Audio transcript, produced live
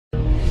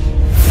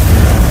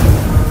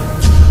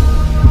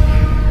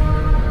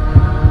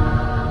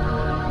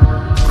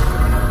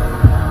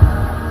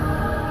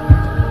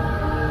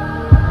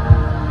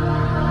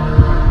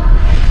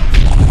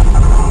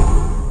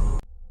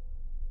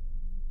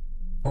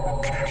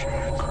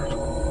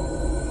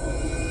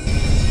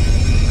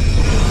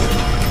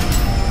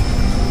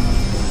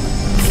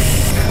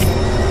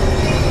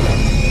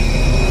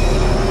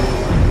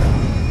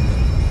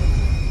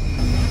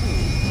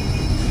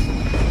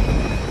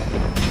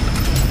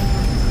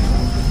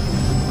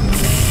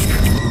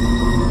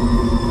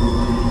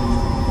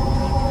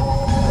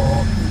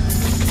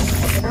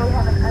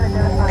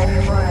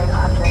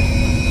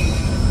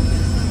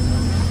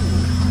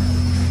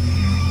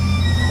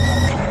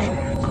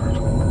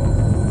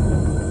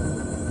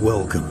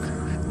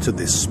Welcome to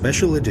this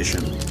special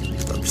edition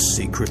of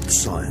Secret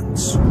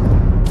Science.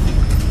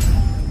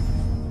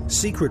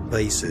 Secret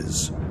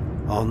bases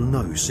are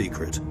no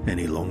secret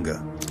any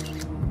longer.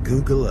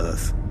 Google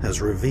Earth has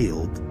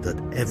revealed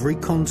that every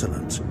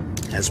continent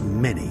has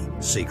many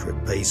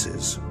secret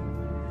bases.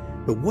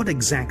 But what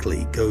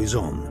exactly goes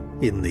on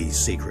in these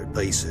secret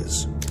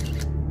bases?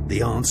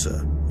 The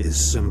answer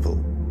is simple.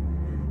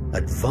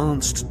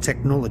 Advanced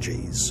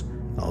technologies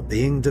are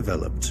being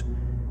developed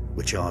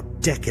which are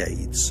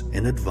decades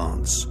in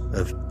advance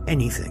of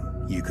anything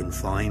you can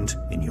find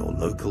in your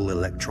local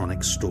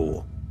electronics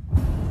store.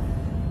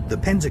 The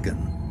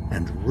Pentagon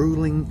and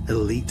ruling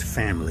elite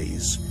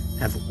families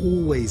have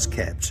always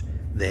kept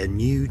their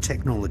new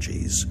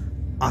technologies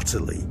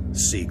utterly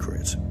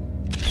secret.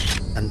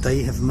 And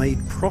they have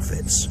made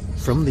profits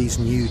from these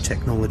new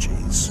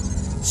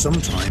technologies,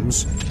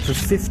 sometimes for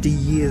 50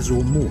 years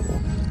or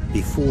more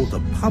before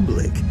the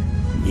public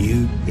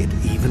knew it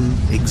even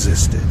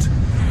existed.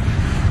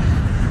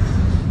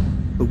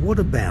 But what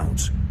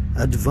about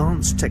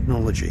advanced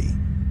technology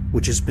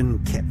which has been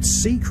kept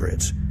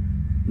secret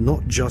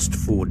not just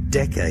for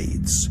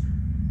decades,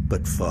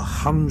 but for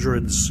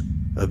hundreds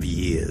of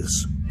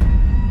years?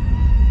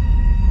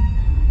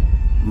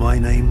 My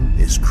name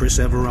is Chris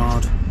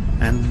Everard,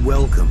 and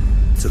welcome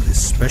to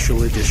this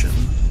special edition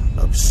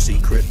of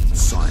Secret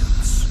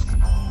Science.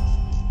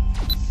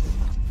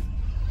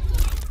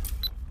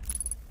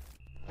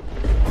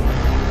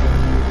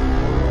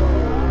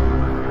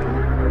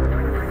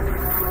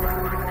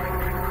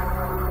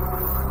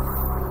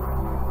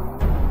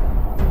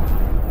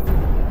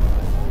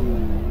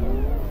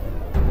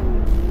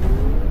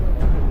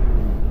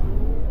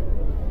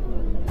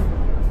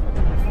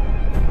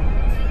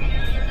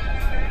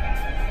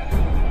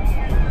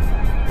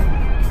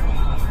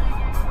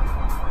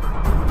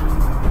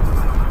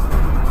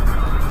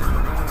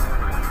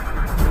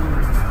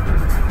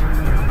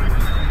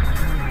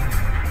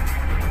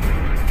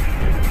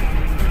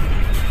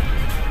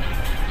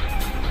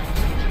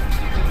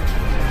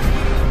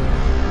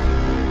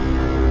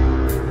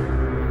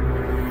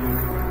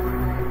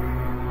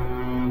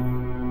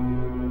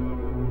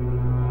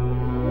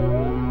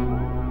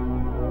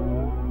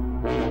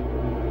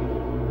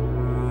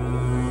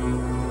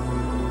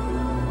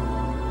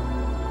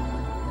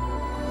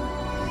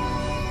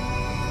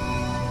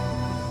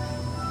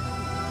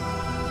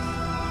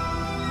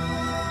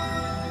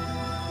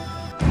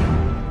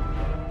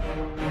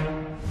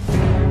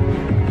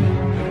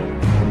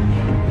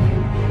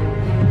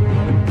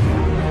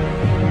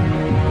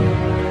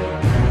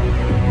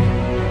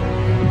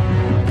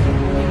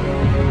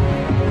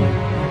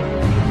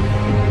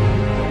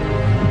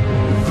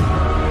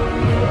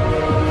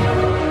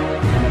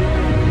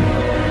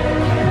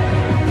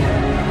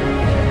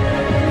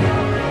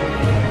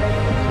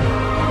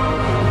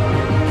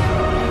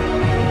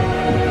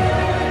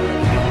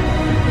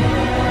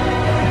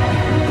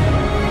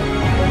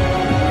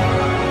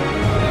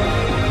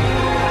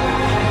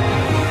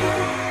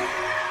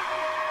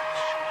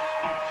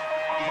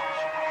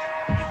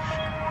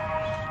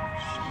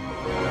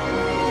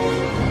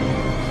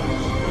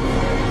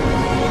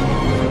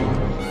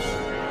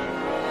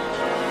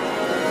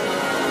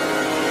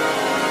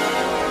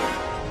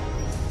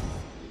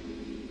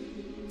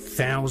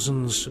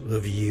 Thousands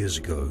of years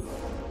ago,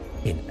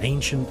 in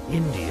ancient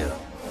India,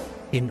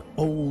 in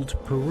old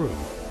Peru,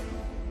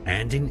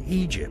 and in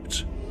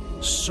Egypt,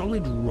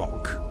 solid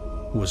rock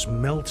was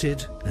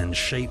melted and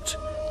shaped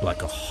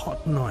like a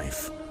hot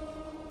knife,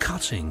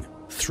 cutting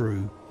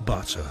through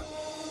butter.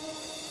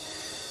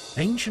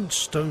 Ancient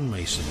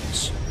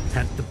stonemasons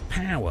had the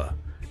power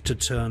to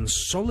turn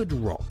solid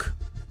rock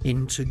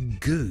into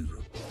goo.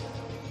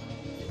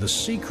 The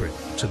secret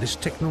to this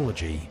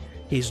technology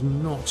is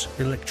not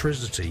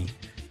electricity,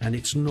 and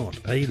it's not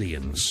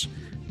aliens,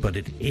 but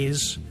it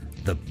is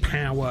the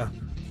power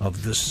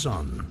of the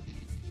sun.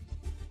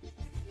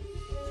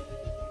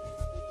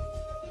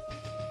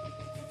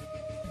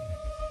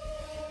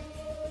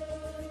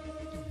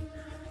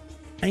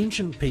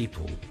 Ancient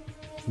people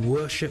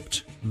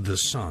worshipped the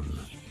sun,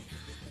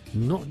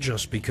 not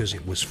just because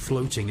it was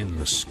floating in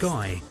the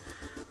sky,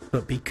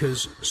 but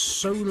because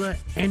solar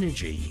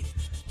energy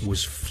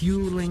was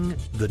fueling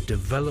the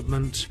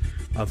development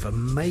of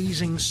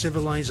amazing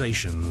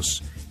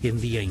civilizations in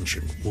the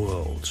ancient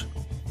world.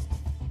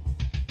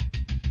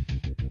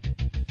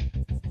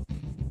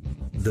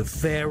 The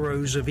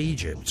pharaohs of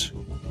Egypt,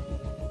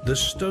 the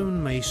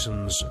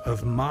stonemasons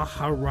of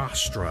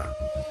Maharashtra,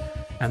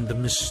 and the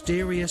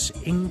mysterious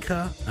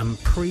Inca and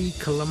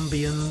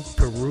pre-Columbian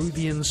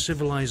Peruvian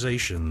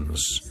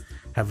civilizations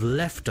have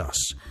left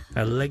us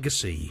a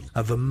legacy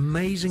of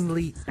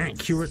amazingly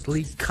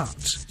accurately cut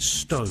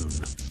stone.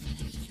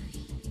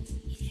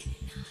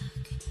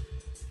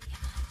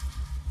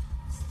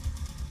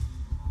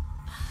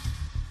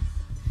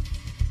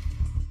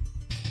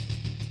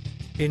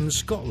 In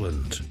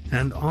Scotland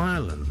and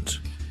Ireland,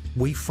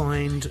 we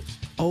find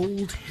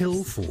old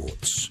hill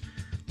forts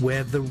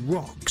where the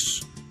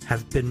rocks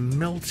have been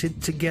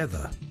melted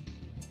together.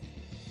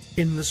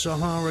 In the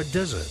Sahara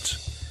Desert,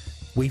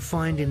 we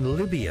find in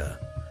Libya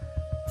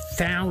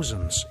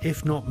thousands,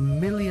 if not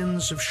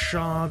millions, of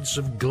shards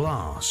of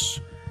glass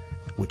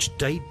which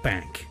date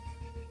back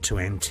to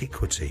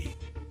antiquity.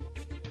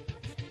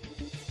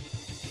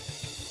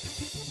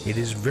 It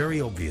is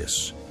very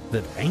obvious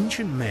that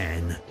ancient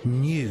man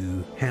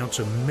knew how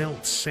to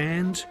melt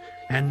sand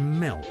and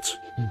melt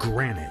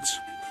granite.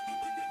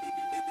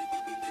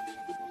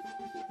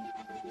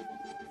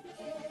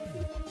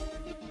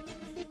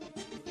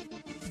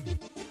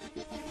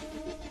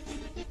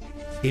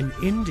 In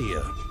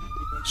India,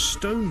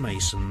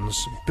 stonemasons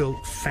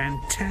built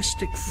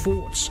fantastic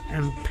forts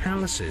and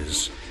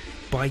palaces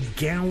by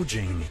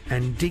gouging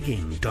and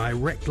digging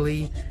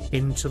directly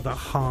into the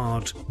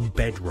hard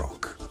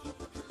bedrock.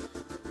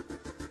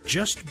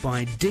 Just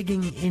by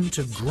digging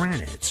into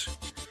granite,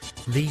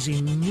 these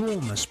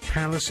enormous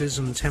palaces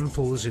and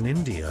temples in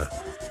India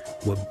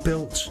were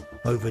built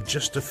over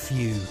just a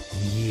few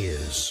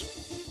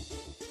years.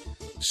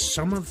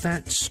 Some of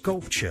that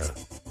sculpture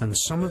and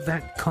some of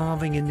that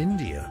carving in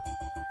India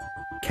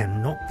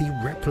cannot be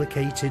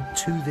replicated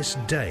to this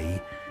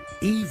day,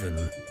 even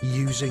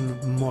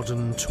using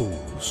modern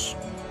tools.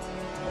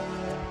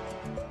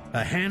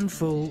 A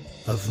handful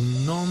of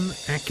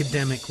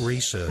non-academic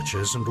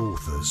researchers and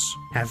authors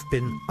have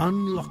been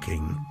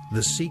unlocking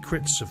the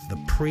secrets of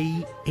the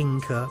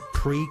pre-Inca,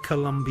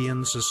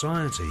 pre-Columbian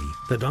society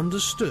that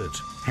understood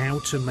how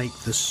to make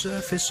the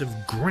surface of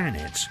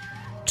granite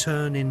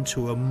turn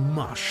into a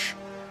mush,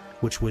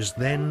 which was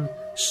then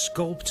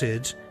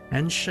sculpted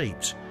and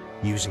shaped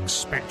using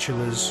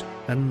spatulas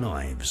and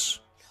knives.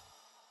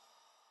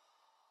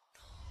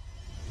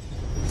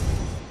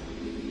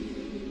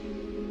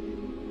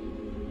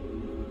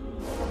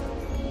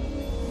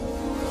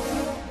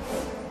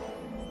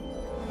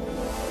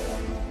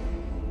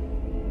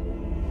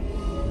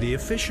 The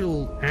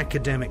official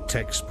academic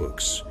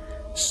textbooks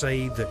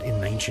say that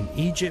in ancient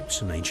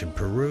Egypt and ancient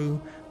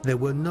Peru, there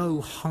were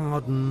no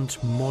hardened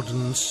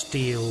modern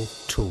steel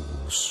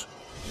tools.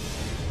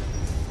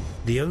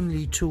 The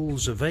only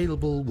tools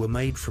available were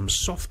made from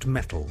soft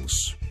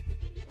metals.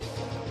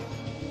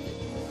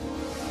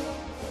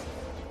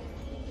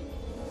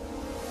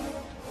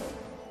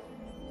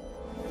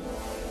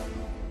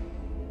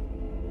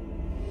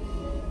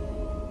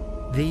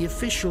 The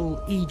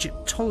official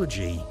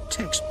Egyptology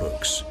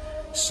textbooks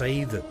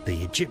say that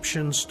the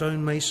Egyptian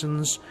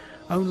stonemasons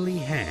only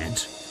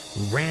had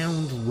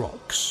round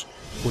rocks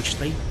which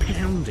they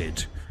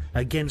pounded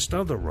against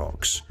other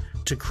rocks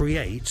to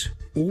create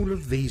all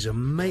of these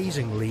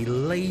amazingly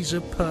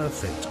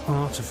laser-perfect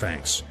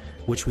artifacts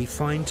which we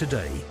find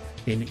today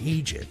in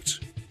Egypt.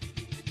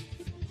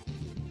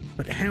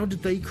 But how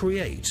did they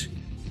create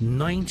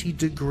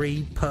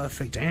 90-degree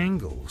perfect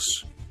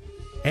angles?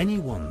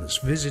 Anyone that's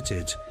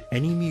visited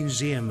any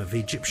museum of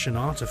Egyptian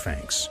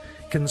artifacts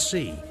can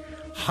see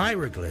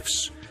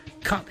hieroglyphs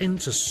cut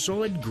into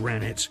solid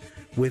granite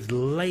with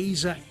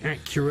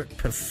laser-accurate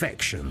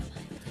perfection.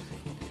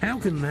 How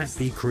can that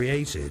be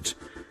created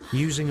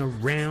using a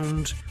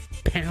round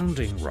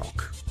pounding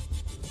rock?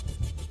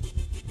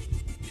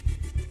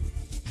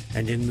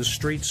 And in the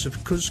streets of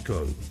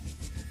Cuzco,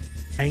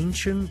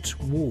 ancient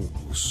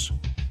walls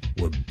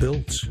were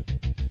built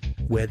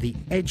where the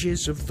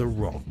edges of the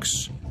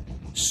rocks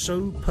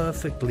so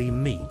perfectly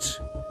meet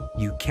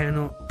you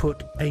cannot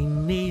put a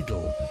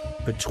needle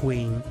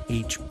between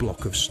each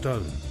block of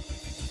stone.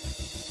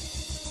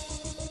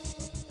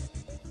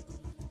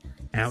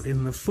 Out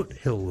in the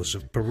foothills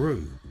of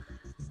Peru,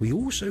 we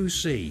also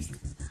see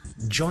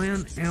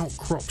giant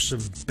outcrops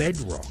of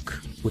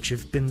bedrock which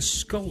have been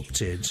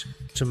sculpted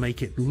to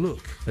make it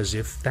look as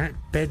if that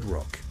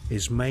bedrock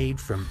is made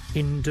from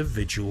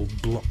individual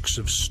blocks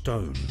of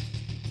stone.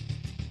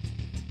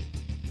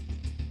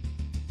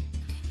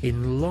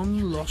 In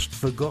long-lost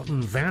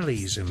forgotten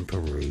valleys in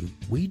Peru,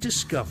 we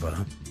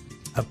discover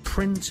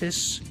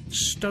apprentice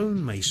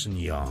stonemason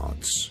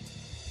yards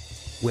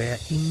where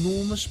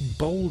enormous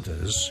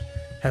boulders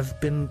have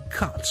been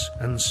cut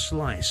and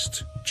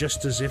sliced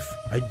just as if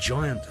a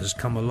giant has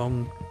come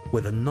along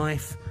with a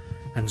knife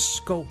and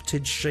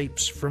sculpted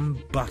shapes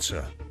from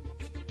butter.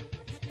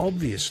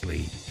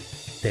 Obviously,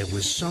 there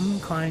was some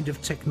kind of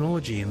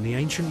technology in the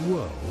ancient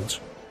world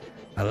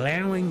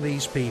allowing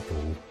these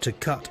people to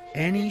cut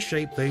any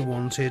shape they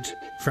wanted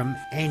from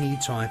any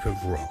type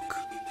of rock.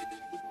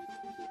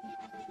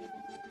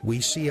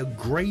 We see a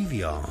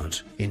graveyard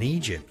in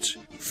Egypt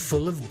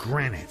full of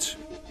granite.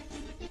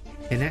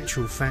 In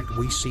actual fact,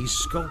 we see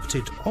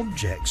sculpted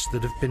objects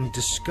that have been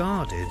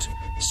discarded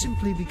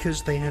simply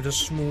because they had a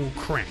small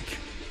crack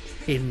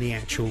in the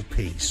actual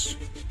piece.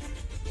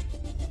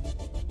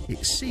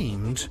 It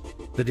seemed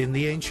that in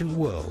the ancient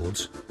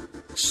world,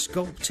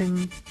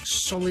 sculpting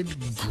solid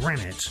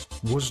granite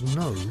was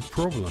no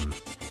problem.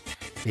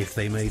 If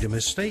they made a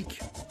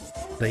mistake,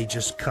 they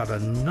just cut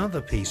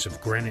another piece of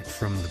granite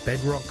from the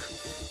bedrock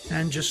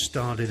and just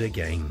started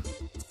again.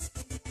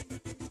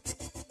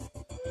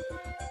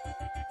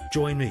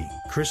 Join me,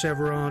 Chris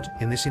Everard,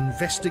 in this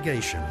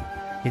investigation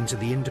into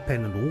the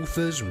independent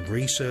authors and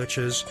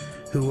researchers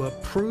who are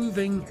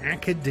proving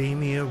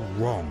academia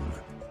wrong.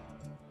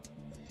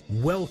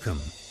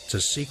 Welcome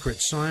to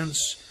Secret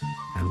Science,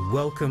 and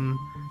welcome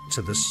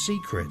to the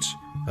secret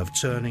of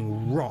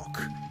turning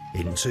rock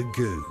into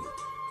goo.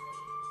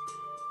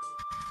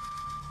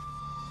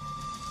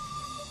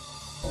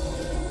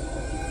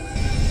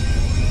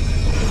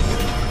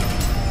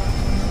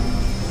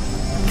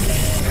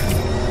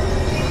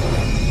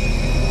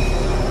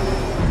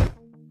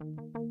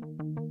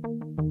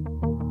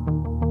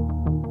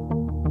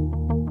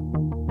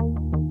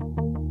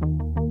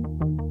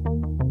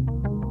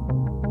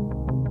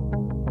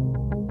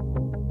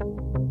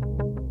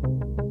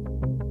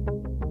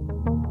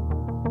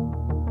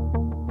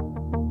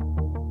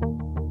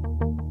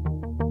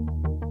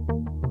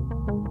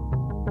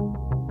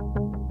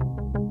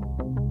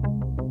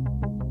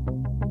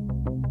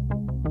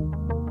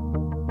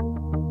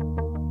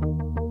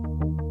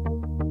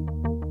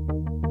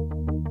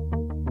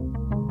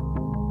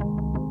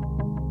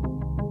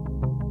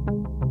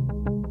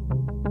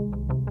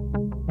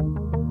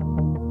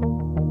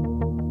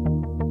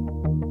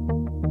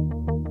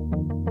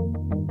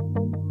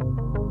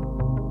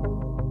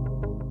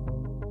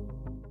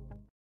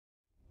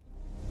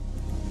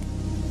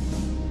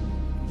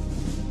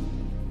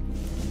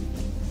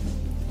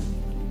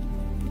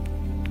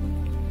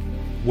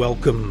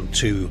 Welcome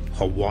to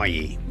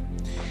Hawaii.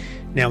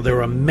 Now,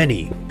 there are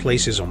many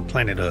places on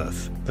planet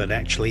Earth that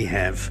actually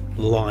have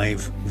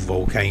live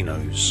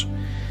volcanoes,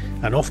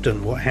 and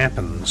often what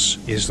happens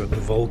is that the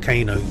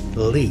volcano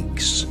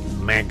leaks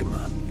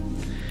magma.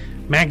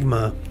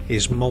 Magma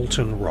is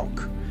molten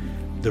rock.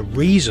 The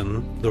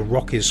reason the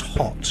rock is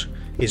hot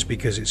is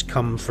because it's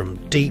come from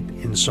deep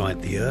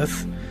inside the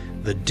Earth.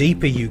 The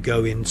deeper you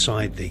go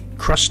inside the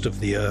crust of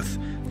the Earth,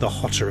 the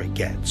hotter it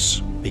gets,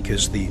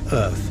 because the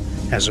Earth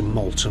has a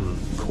molten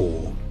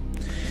core.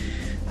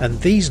 And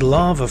these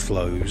lava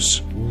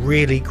flows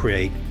really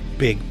create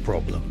big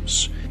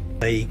problems.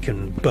 They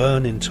can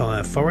burn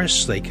entire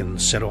forests, they can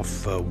set off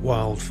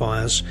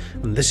wildfires,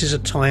 and this is a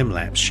time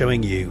lapse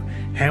showing you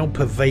how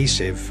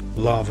pervasive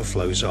lava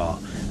flows are.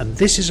 And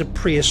this is a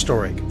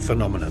prehistoric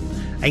phenomenon.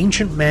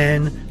 Ancient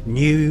man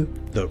knew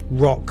that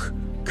rock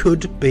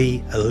could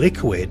be a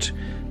liquid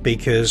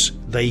because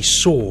they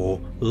saw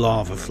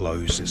lava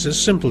flows. It's as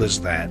simple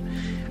as that.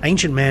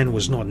 Ancient man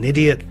was not an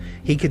idiot.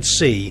 He could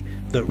see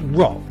that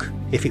rock,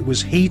 if it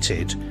was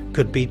heated,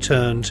 could be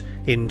turned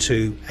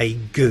into a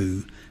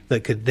goo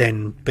that could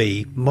then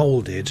be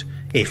moulded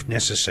if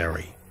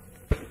necessary.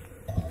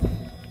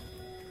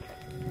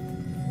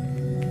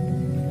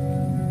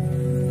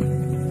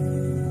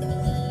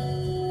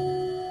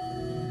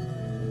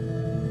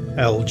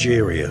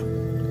 Algeria.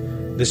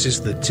 This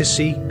is the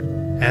Tissi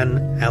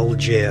and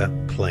Alger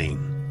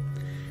Plain.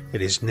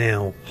 It is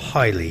now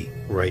highly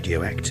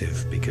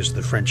radioactive because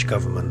the French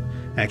government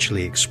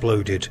actually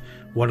exploded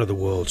one of the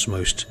world's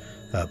most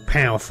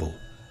powerful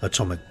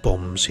atomic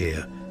bombs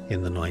here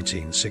in the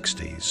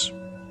 1960s.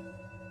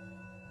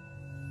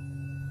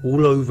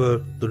 All over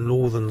the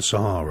northern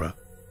Sahara,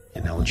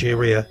 in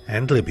Algeria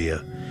and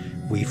Libya,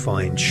 we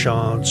find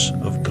shards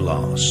of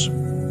glass.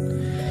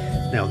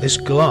 Now, this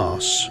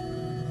glass,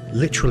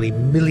 literally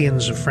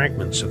millions of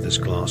fragments of this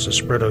glass are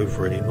spread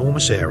over an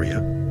enormous area,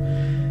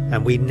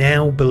 and we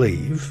now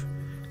believe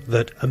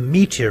that a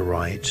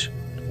meteorite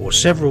or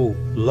several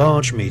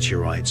large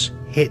meteorites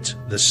hit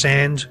the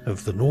sand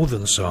of the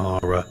northern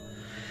Sahara.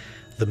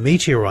 The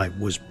meteorite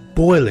was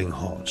boiling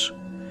hot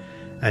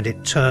and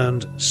it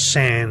turned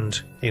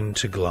sand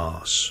into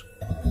glass.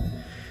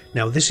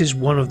 Now, this is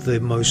one of the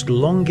most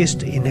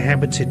longest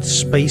inhabited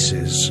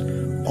spaces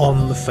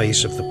on the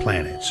face of the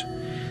planet.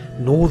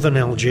 Northern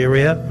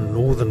Algeria and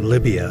northern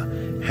Libya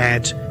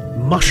had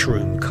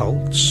mushroom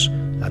cults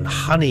and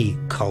honey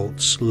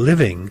cults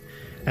living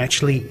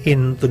actually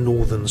in the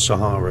northern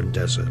Saharan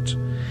desert.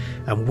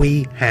 And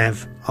we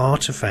have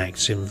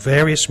artifacts in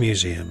various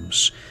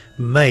museums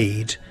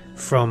made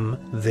from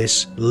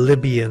this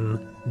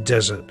Libyan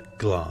desert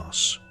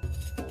glass.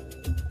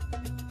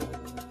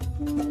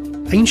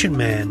 Ancient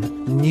man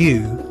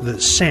knew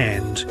that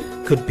sand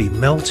could be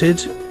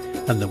melted,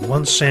 and that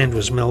once sand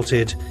was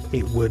melted,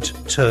 it would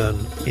turn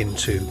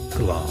into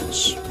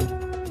glass.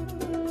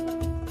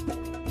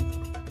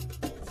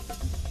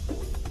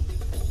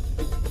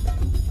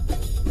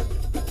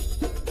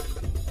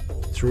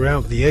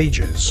 Throughout the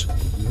ages,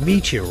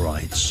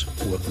 meteorites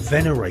were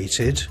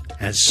venerated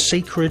as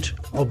sacred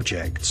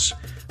objects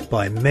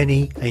by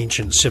many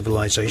ancient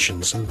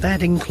civilizations, and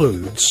that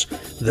includes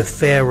the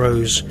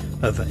pharaohs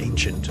of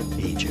ancient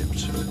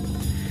Egypt.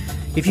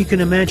 If you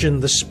can imagine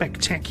the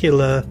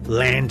spectacular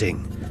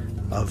landing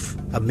of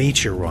a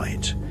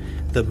meteorite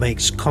that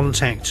makes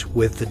contact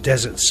with the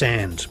desert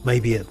sand,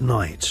 maybe at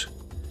night,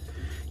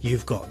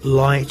 you've got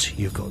light,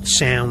 you've got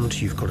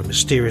sound, you've got a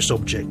mysterious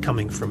object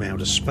coming from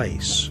outer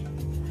space.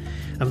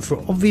 And for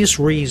obvious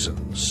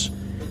reasons,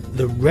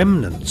 the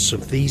remnants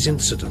of these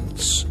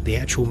incidents, the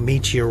actual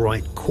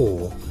meteorite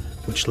core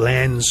which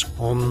lands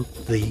on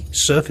the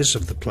surface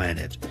of the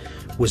planet,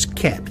 was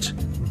kept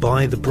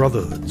by the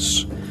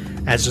Brotherhoods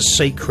as a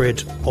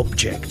sacred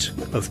object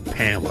of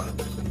power.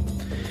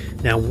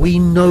 Now we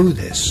know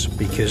this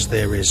because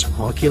there is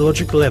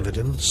archaeological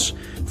evidence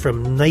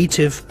from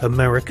Native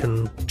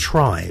American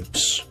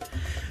tribes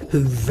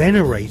who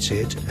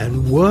venerated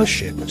and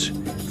worshipped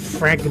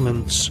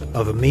fragments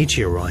of a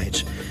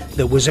meteorite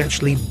that was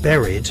actually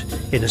buried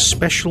in a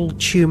special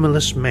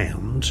tumulus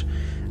mound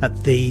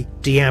at the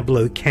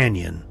Diablo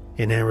Canyon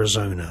in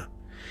Arizona.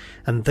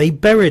 And they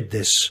buried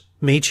this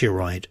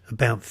meteorite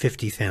about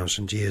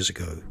 50,000 years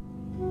ago.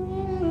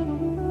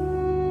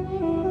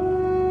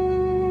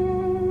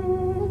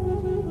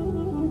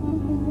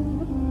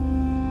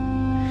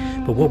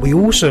 But what we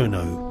also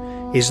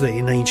know is that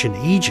in ancient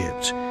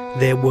Egypt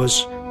there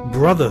was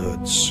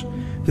brotherhoods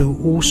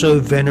who also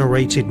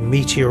venerated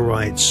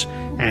meteorites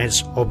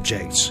as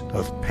objects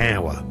of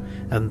power,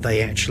 and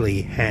they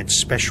actually had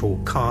special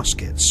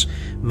caskets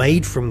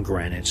made from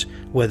granite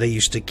where they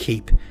used to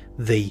keep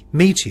the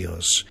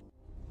meteors.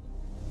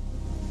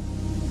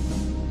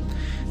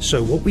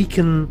 So what we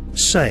can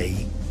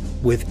say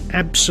with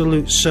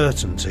absolute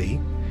certainty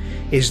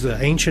is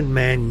that ancient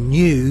man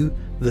knew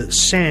that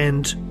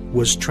sand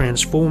was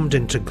transformed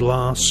into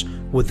glass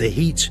with the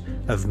heat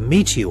of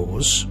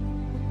meteors.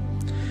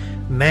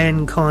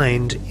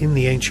 Mankind in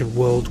the ancient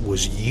world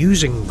was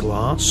using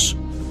glass.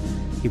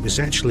 It was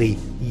actually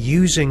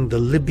using the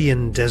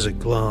Libyan desert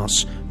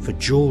glass for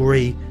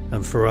jewelry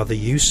and for other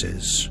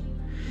uses.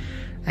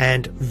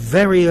 And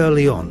very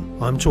early on,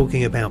 I'm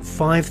talking about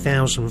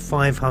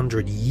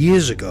 5,500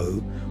 years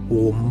ago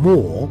or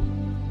more,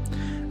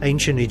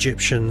 ancient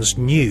Egyptians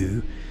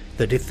knew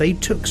that if they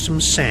took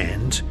some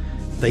sand,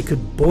 they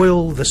could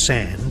boil the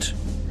sand,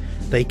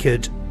 they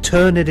could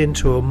turn it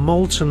into a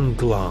molten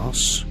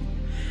glass,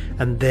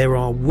 and there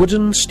are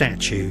wooden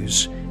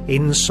statues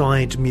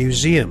inside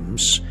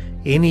museums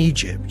in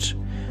Egypt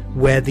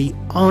where the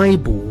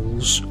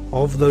eyeballs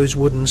of those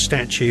wooden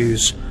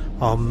statues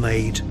are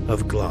made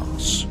of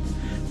glass.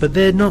 But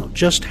they're not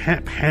just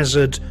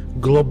haphazard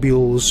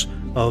globules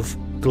of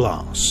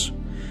glass.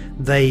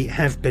 They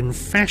have been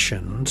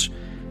fashioned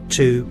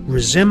to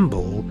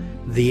resemble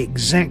the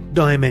exact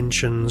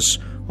dimensions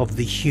of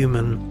the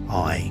human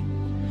eye.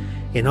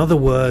 In other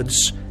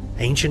words,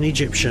 ancient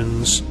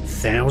Egyptians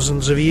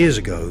thousands of years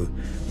ago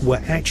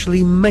were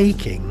actually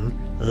making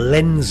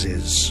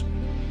lenses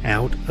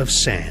out of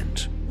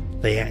sand.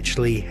 They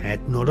actually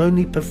had not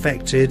only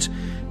perfected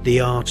the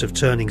art of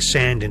turning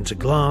sand into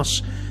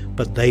glass,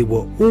 but they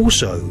were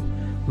also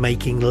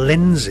making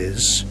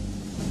lenses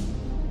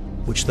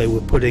which they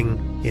were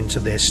putting into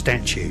their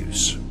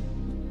statues.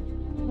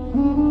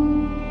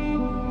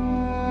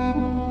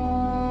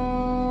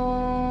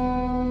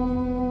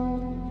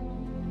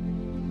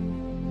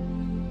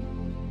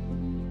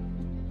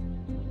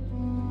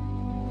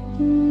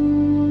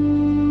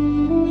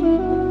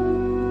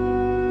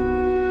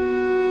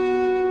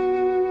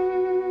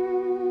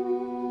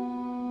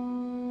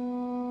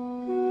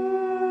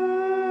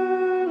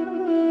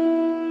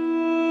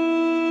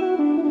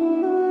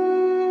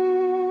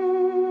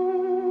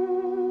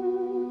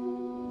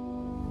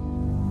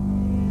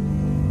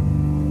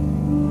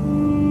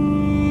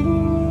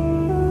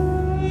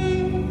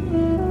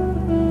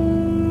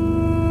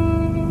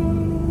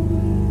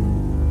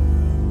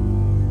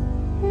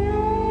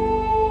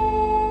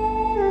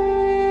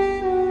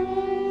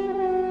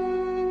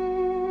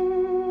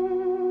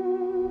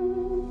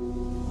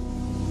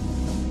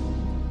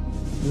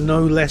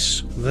 No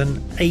less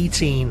than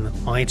 18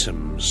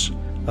 items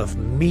of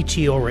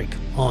meteoric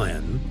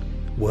iron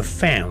were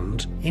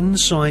found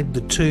inside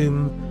the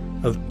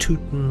tomb of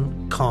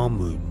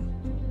Tutankhamun.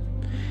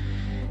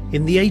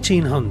 In the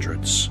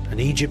 1800s, an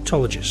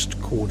Egyptologist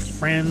called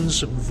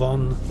Franz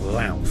von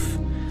Lauth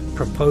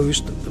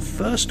proposed that the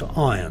first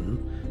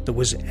iron that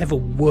was ever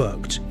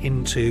worked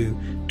into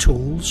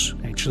tools,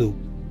 actually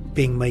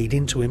being made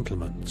into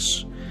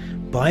implements,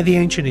 by the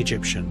ancient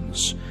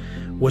Egyptians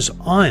was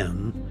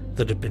iron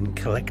that had been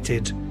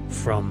collected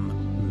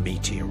from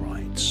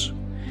meteorites.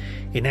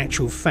 In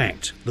actual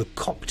fact, the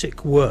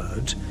Coptic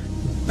word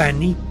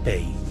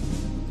banipe,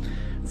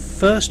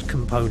 first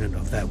component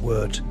of that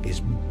word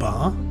is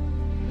ba,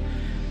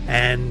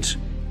 and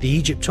the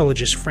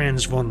Egyptologist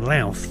Franz von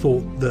Lauth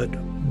thought that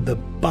the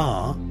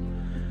ba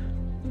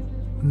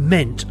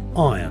meant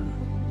iron.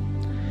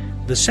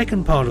 The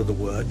second part of the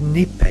word,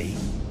 nipe,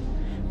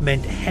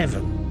 meant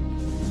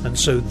heaven, and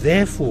so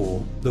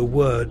therefore the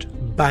word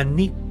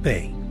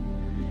banipe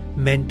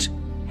meant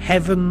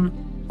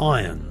heaven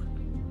iron,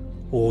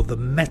 or the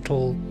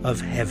metal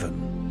of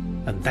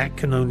heaven, and that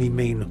can only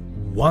mean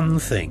one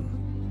thing: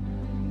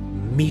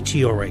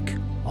 meteoric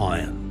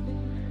iron.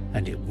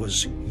 And it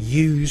was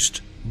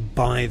used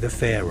by the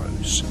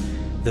pharaohs.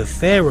 The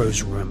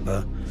pharaohs,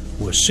 remember,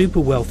 were super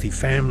wealthy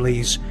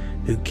families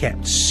who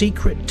kept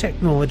secret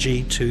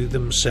technology to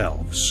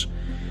themselves.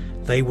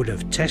 They would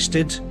have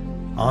tested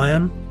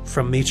iron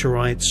from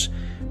meteorites,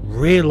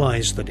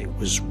 realized that it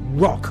was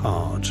rock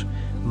hard,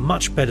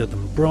 much better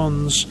than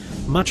bronze,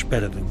 much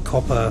better than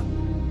copper,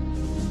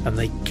 and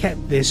they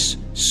kept this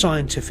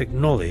scientific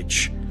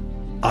knowledge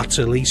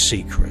utterly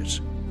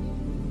secret.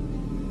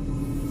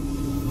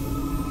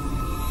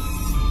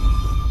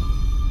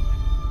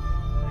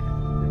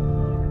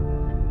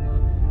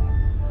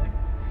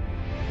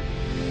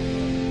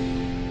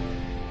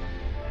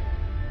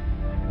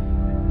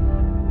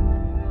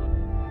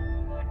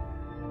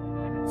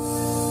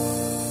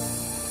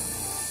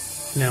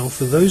 Now,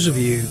 for those of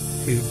you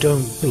who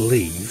don't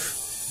believe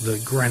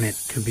that granite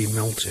can be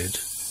melted,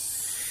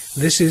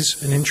 this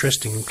is an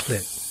interesting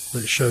clip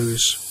that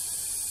shows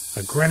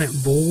a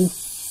granite ball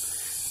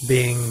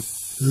being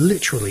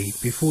literally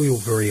before your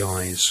very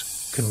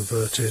eyes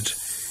converted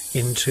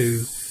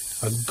into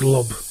a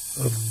glob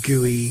of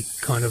gooey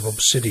kind of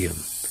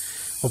obsidian.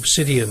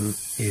 Obsidian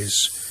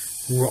is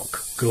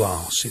rock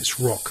glass. It's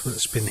rock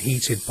that's been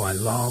heated by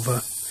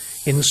lava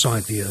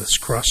inside the Earth's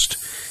crust,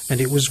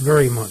 and it was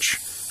very much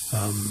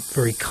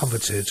very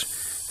coveted,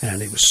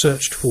 and it was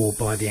searched for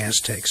by the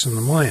Aztecs and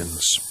the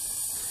Mayans.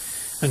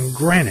 And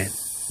granite,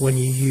 when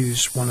you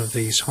use one of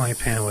these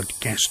high-powered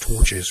gas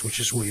torches, which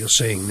is what you're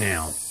seeing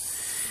now,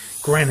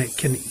 granite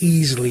can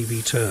easily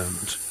be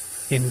turned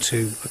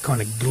into a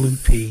kind of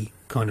gloopy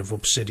kind of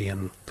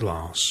obsidian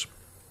glass.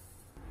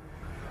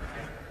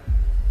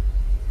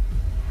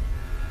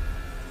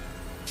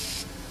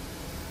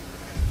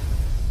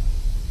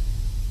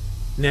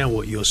 Now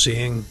what you're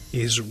seeing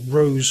is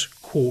rose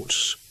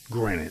quartz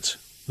granite.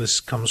 This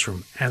comes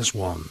from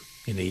Aswan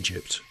in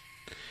Egypt.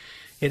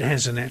 It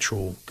has a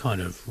natural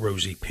kind of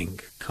rosy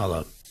pink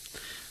colour.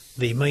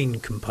 The main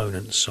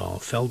components are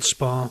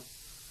feldspar,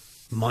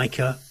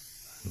 mica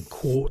and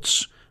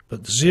quartz,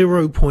 but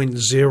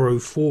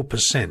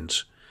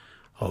 0.04%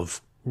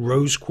 of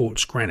rose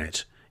quartz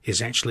granite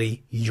is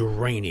actually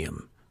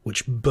uranium,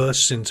 which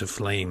bursts into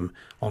flame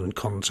on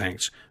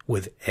contact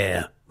with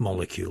air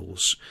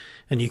molecules.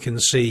 And you can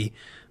see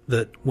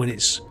that when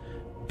it's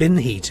been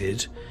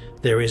heated,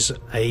 there is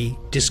a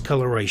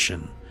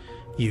discoloration.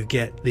 You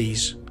get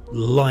these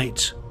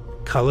light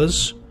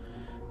colours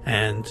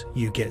and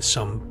you get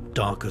some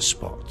darker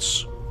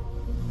spots.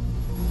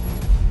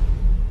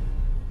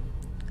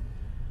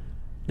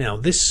 Now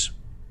this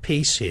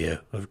piece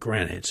here of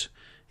granite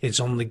is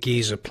on the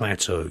Giza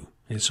Plateau.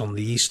 It's on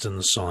the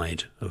eastern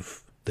side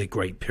of the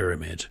Great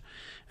Pyramid,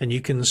 and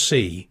you can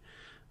see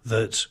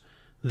that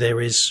there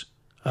is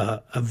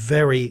a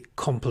very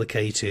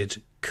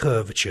complicated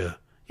curvature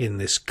in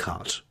this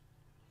cut.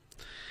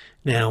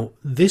 Now,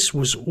 this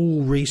was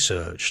all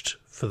researched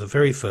for the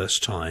very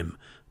first time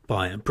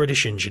by a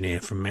British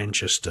engineer from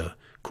Manchester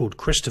called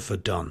Christopher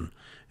Dunn,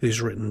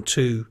 who's written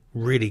 2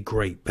 really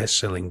great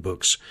best-selling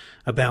books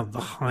about the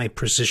high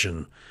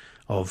precision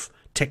of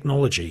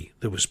technology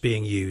that was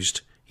being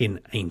used in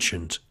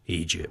ancient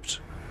Egypt.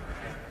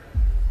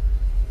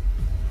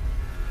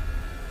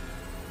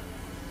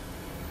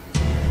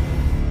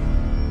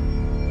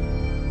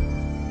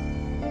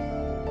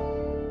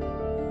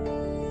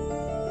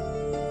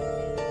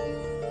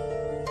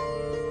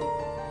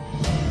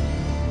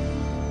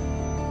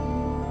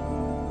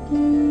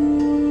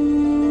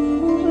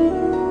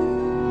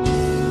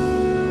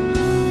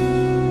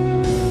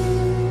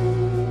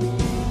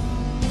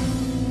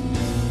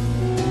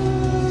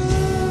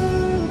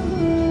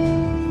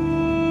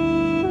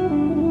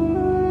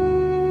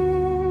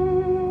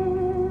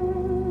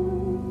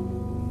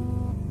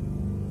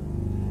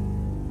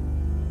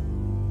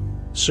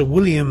 Sir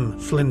William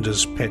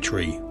Flinders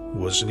Petrie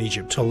was an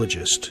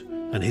Egyptologist,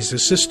 and his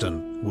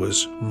assistant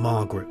was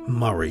Margaret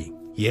Murray.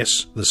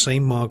 Yes, the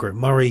same Margaret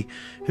Murray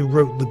who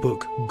wrote the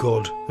book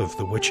God of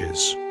the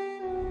Witches.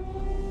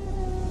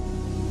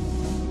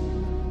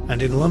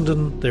 And in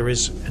London there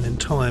is an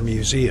entire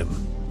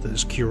museum that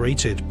is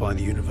curated by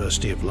the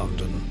University of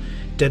London,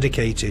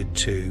 dedicated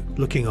to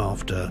looking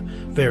after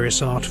various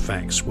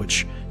artefacts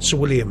which Sir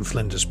William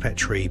Flinders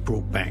Petrie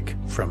brought back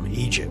from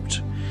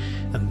Egypt.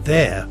 And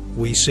there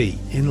we see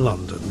in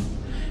London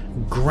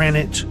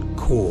granite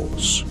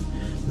cores.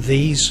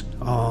 These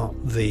are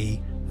the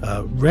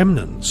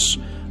remnants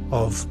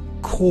of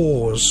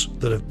cores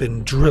that have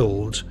been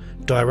drilled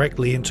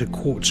directly into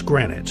quartz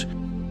granite.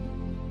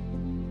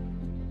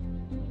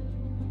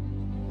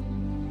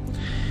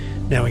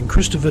 Now, in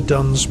Christopher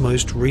Dunn's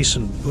most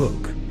recent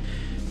book,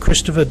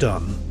 Christopher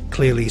Dunn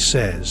clearly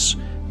says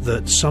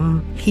that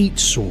some heat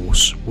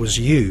source was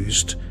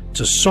used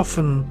to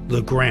soften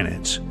the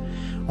granite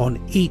on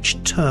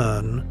each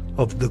turn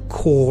of the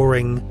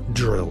coring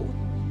drill.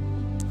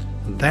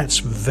 And that's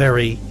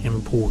very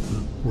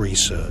important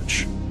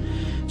research.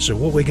 So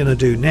what we're going to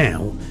do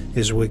now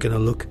is we're going to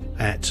look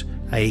at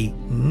a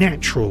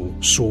natural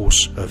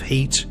source of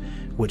heat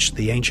which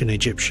the ancient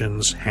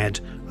Egyptians had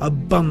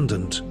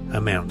abundant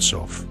amounts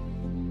of.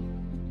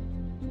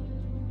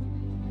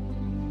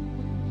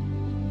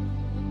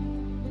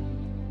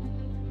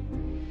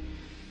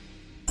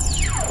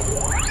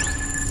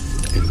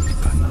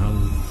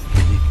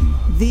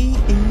 The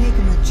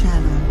Enigma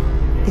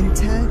Channel,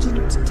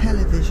 intelligent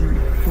television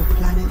for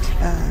planet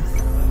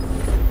Earth.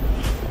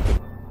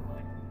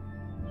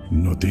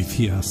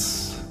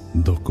 Noticias,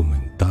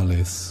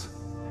 documentales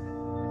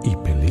y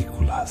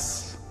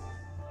películas.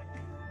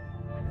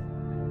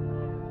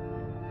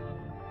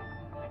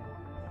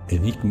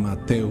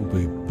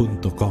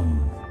 enigmatv.com,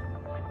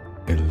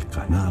 el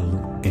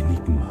canal Enigma.